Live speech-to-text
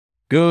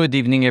Good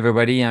evening,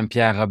 everybody. I'm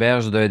Pierre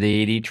Roberge, the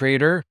Daily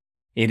Trader.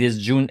 It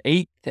is June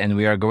 8th, and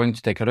we are going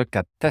to take a look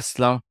at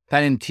Tesla,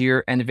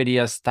 Palantir,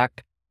 Nvidia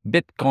stock,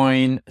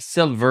 Bitcoin,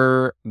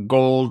 silver,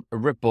 gold,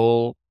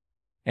 Ripple,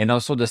 and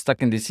also the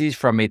stock indices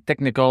from a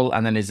technical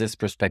analysis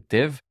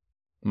perspective.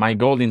 My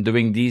goal in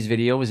doing these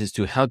videos is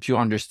to help you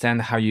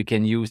understand how you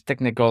can use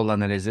technical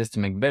analysis to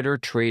make better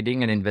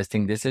trading and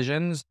investing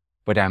decisions.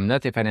 But I'm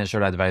not a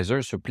financial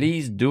advisor, so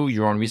please do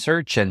your own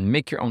research and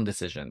make your own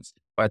decisions.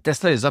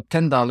 Tesla is up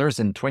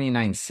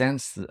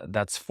 $10.29.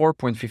 That's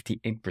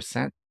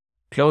 4.58%.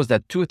 Closed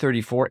at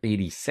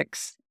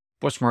 234.86.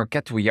 Post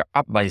market, we are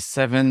up by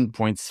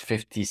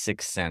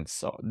 7.56 cents.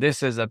 So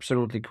this is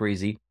absolutely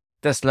crazy.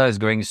 Tesla is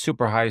going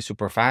super high,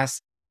 super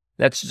fast.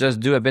 Let's just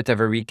do a bit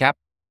of a recap.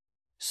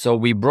 So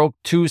we broke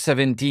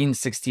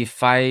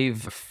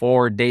 217.65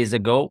 4 days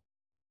ago,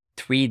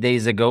 3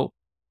 days ago.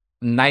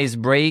 Nice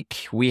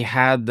break. We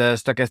had the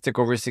stochastic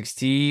over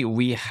 60.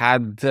 We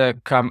had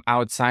come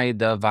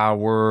outside of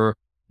our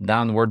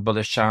downward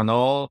bullish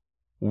channel.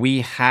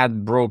 We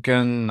had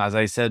broken, as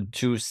I said,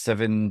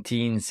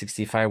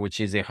 217.65, which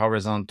is a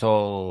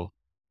horizontal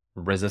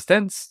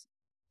resistance.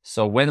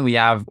 So when we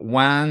have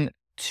 1,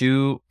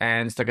 2,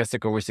 and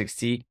stochastic over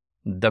 60,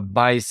 the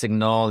buy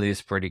signal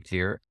is pretty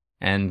clear.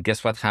 And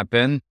guess what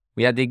happened?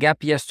 We had a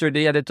gap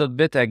yesterday, a little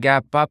bit, a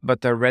gap up,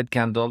 but a red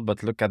candle.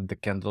 But look at the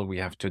candle we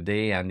have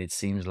today, and it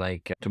seems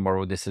like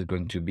tomorrow this is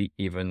going to be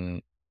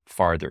even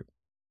farther.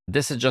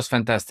 This is just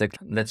fantastic.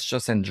 Let's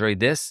just enjoy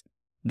this.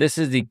 This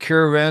is the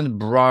current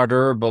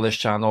broader bullish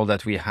channel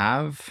that we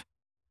have.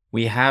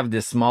 We have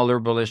the smaller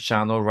bullish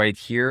channel right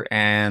here,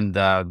 and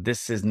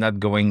this is not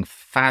going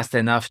fast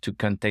enough to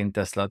contain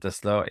Tesla.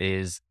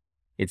 It's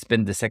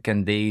been the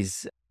second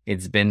days,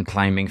 it's been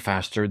climbing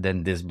faster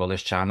than this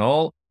bullish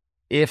channel.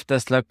 If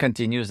Tesla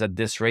continues at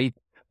this rate,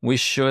 we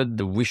should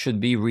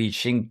be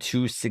reaching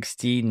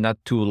 260 not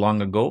too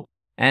long ago.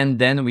 And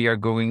then we are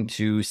going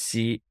to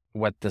see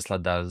what Tesla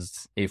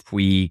does if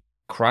we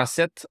cross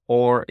it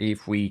or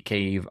if we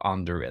cave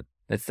under it.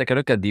 Let's take a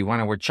look at the 1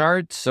 hour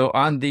chart. So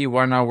on the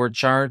 1 hour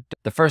chart,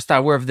 the first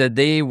hour of the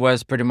day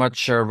was pretty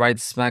much right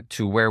smack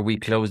to where we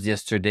closed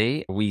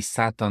yesterday. We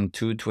sat on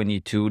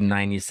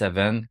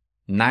 222.97.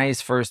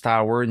 Nice first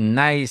hour,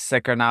 nice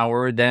second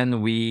hour.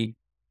 Then we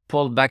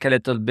pulled back a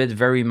little bit,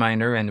 very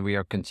minor, and we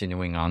are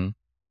continuing on.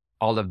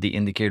 All of the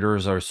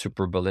indicators are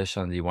super bullish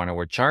on the 1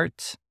 hour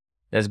chart.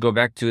 Let's go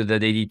back to the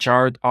daily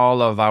chart.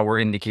 All of our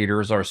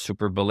indicators are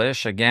super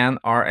bullish. Again,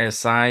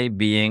 RSI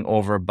being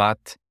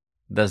overbought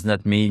does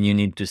not mean you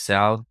need to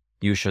sell.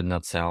 You should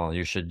not sell.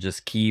 You should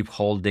just keep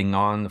holding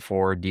on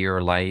for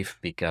dear life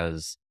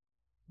because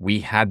we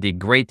had a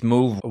great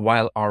move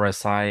while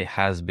RSI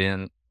has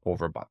been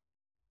overbought.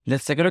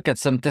 Let's take a look at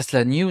some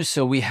Tesla news.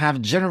 So we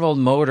have General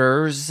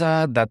Motors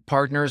that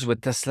partners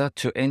with Tesla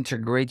to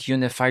integrate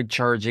unified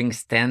charging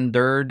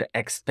standard,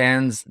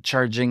 expands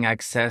charging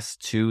access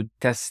to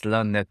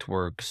Tesla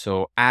network.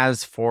 So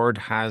as Ford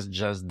has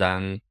just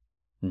done,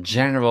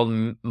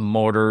 General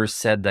Motors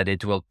said that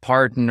it will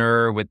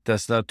partner with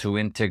Tesla to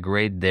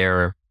integrate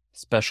their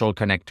special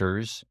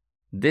connectors.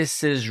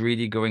 This is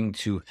really going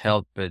to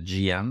help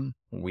GM.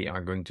 We are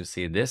going to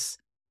see this.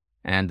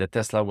 And the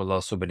Tesla will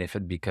also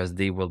benefit because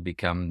they will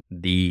become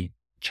the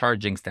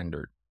charging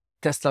standard.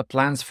 Tesla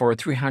plans for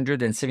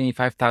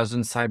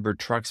 375,000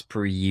 Cybertrucks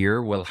per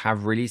year will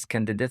have release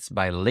candidates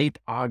by late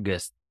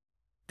August.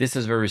 This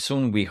is very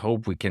soon. We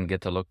hope we can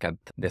get a look at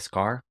this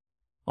car.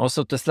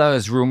 Also, Tesla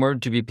is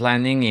rumored to be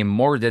planning a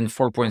more than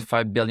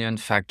 4.5 billion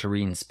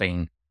factory in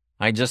Spain.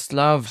 I just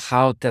love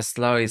how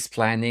Tesla is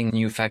planning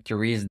new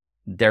factories.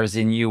 There's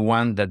a new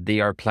one that they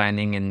are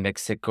planning in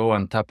Mexico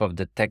on top of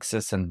the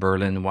Texas and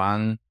Berlin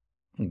one.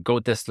 Go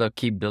Tesla,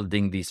 keep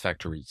building these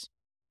factories.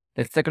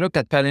 Let's take a look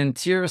at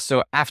Palantir.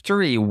 So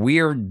after a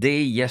weird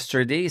day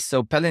yesterday,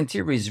 so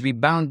Palantir is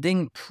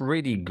rebounding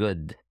pretty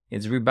good.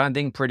 It's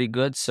rebounding pretty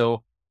good.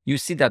 So you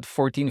see that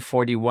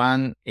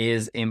 1441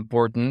 is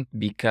important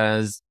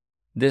because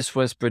this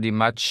was pretty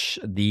much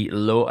the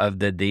low of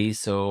the day.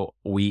 So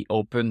we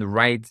opened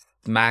right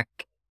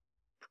smack,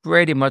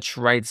 pretty much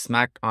right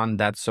smack on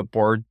that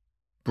support.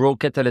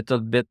 Broke it a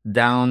little bit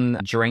down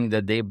during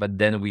the day, but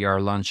then we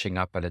are launching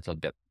up a little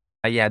bit.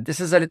 Yeah, this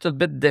is a little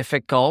bit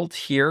difficult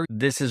here.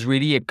 This is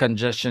really a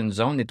congestion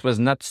zone. It was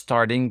not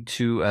starting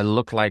to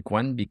look like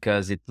one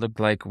because it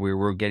looked like we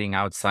were getting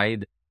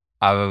outside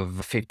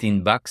of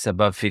 $15,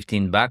 above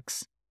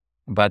 $15.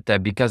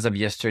 But because of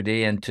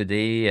yesterday and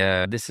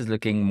today, this is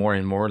looking more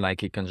and more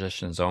like a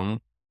congestion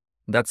zone.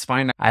 That's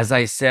fine. As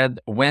I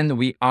said, when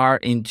we are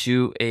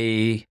into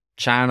a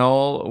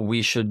channel,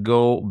 we should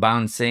go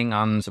bouncing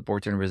on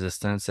support and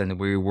resistance, and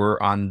we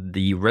were on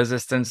the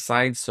resistance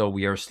side, so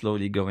we are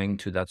slowly going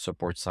to that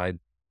support side,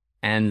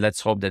 and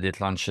let's hope that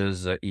it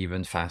launches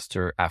even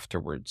faster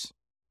afterwards.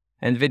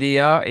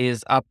 Nvidia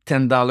is up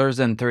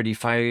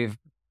 $10.35.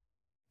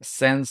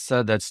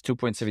 That's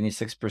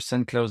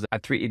 2.76%, closed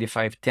at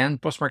 385.10.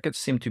 Post market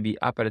seem to be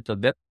up a little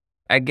bit.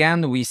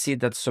 Again, we see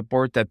that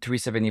support at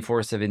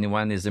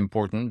 374.71 is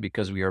important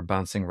because we are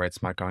bouncing right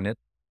smack on it.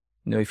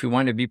 Now, if we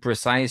want to be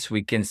precise,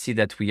 we can see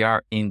that we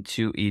are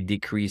into a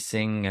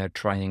decreasing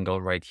triangle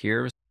right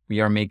here. We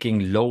are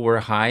making lower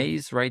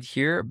highs right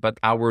here, but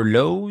our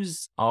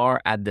lows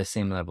are at the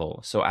same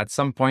level. So at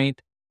some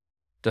point,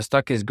 the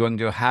stock is going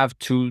to have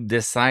to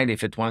decide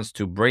if it wants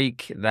to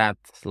break that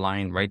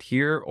line right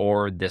here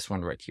or this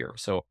one right here.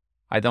 So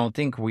I don't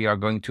think we are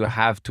going to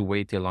have to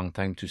wait a long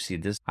time to see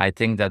this. I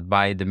think that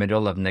by the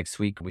middle of next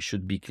week, we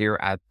should be clear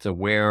at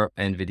where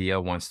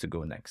Nvidia wants to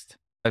go next.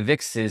 The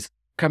VIX is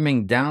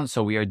coming down,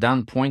 so we are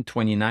down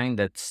 0.29.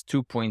 That's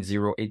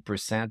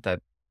 2.08%.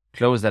 That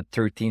closed at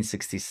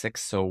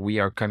 1366. So we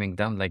are coming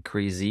down like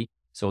crazy.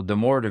 So the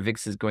more the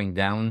VIX is going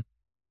down,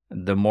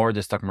 the more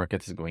the stock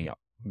market is going up.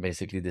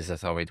 Basically, this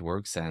is how it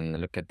works. And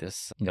look at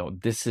this.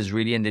 This is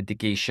really an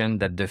indication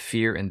that the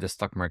fear in the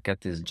stock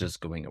market is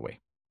just going away.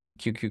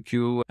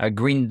 QQQ, a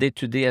green day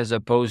today as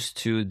opposed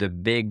to the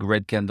big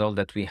red candle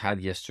that we had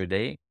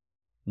yesterday.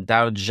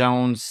 Dow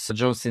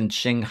Jones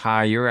inching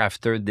higher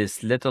after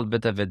this little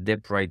bit of a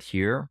dip right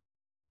here.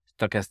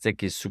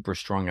 Stochastic is super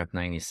strong at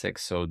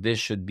 96, so this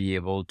should be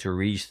able to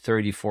reach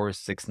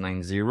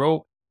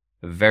 34,690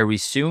 very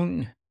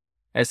soon.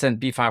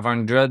 S&P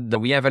 500,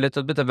 we have a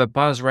little bit of a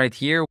pause right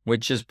here,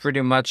 which is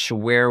pretty much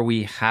where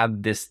we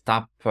had this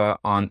top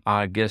on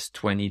August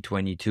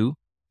 2022.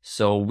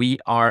 So we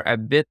are a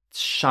bit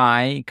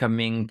shy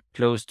coming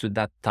close to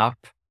that top.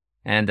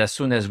 And as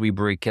soon as we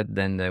break it,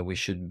 then we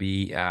should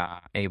be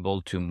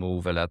able to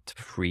move a lot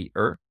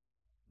freer.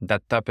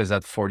 That top is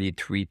at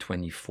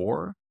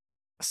 43.24.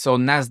 So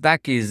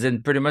NASDAQ is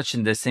pretty much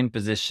in the same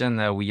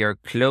position. We are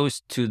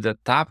close to the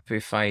top.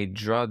 If I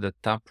draw the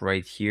top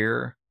right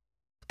here,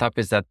 top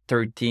is at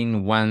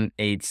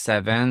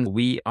 13,187.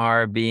 We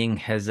are being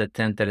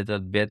hesitant a little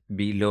bit,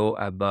 below,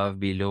 above,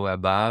 below,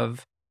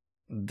 above.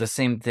 The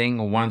same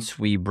thing, once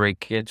we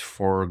break it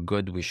for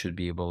good, we should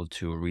be able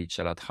to reach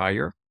a lot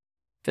higher.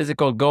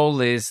 Physical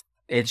goal is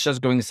it's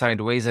just going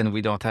sideways and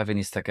we don't have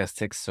any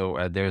stochastics,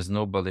 so there's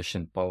no bullish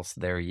impulse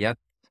there yet.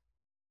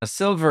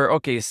 Silver,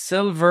 okay,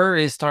 silver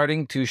is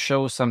starting to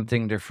show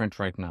something different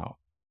right now.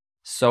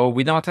 So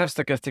we don't have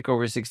stochastic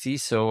over 60,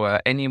 so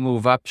any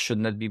move up should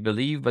not be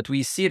believed, but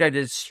we see that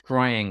it's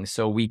trying.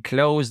 So we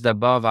closed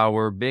above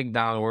our big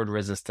downward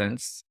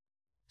resistance.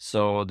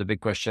 So the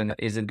big question,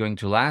 is it going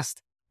to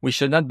last? We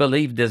should not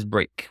believe this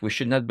break. We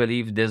should not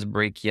believe this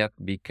break yet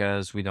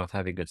because we don't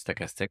have a good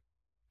stochastic.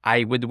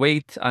 I would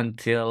wait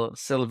until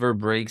silver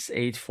breaks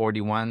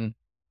 841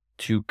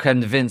 to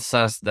convince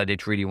us that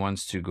it really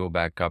wants to go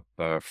back up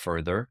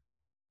further.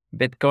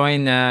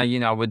 Bitcoin,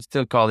 I would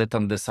still call it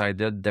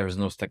undecided. There's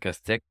no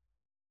stochastic.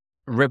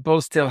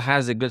 Ripple still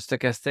has a good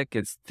stochastic.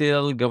 It's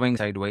still going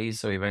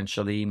sideways. So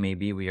eventually,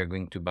 maybe we are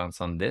going to bounce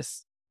on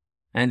this.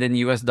 And then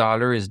US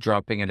dollar is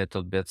dropping a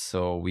little bit.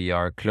 So we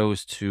are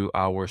close to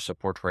our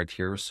support right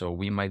here. So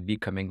we might be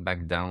coming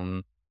back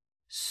down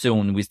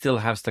soon. We still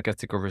have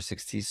stochastic over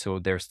 60. So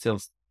there's still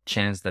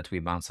chance that we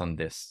bounce on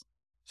this.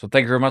 So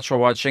thank you very much for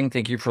watching.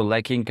 Thank you for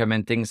liking,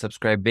 commenting,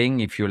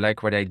 subscribing. If you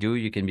like what I do,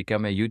 you can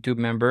become a YouTube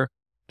member.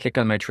 Click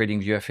on my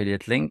TradingView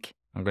affiliate link.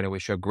 I'm going to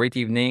wish you a great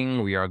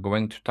evening. We are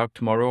going to talk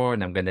tomorrow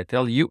and I'm going to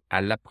tell you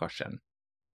à la prochaine.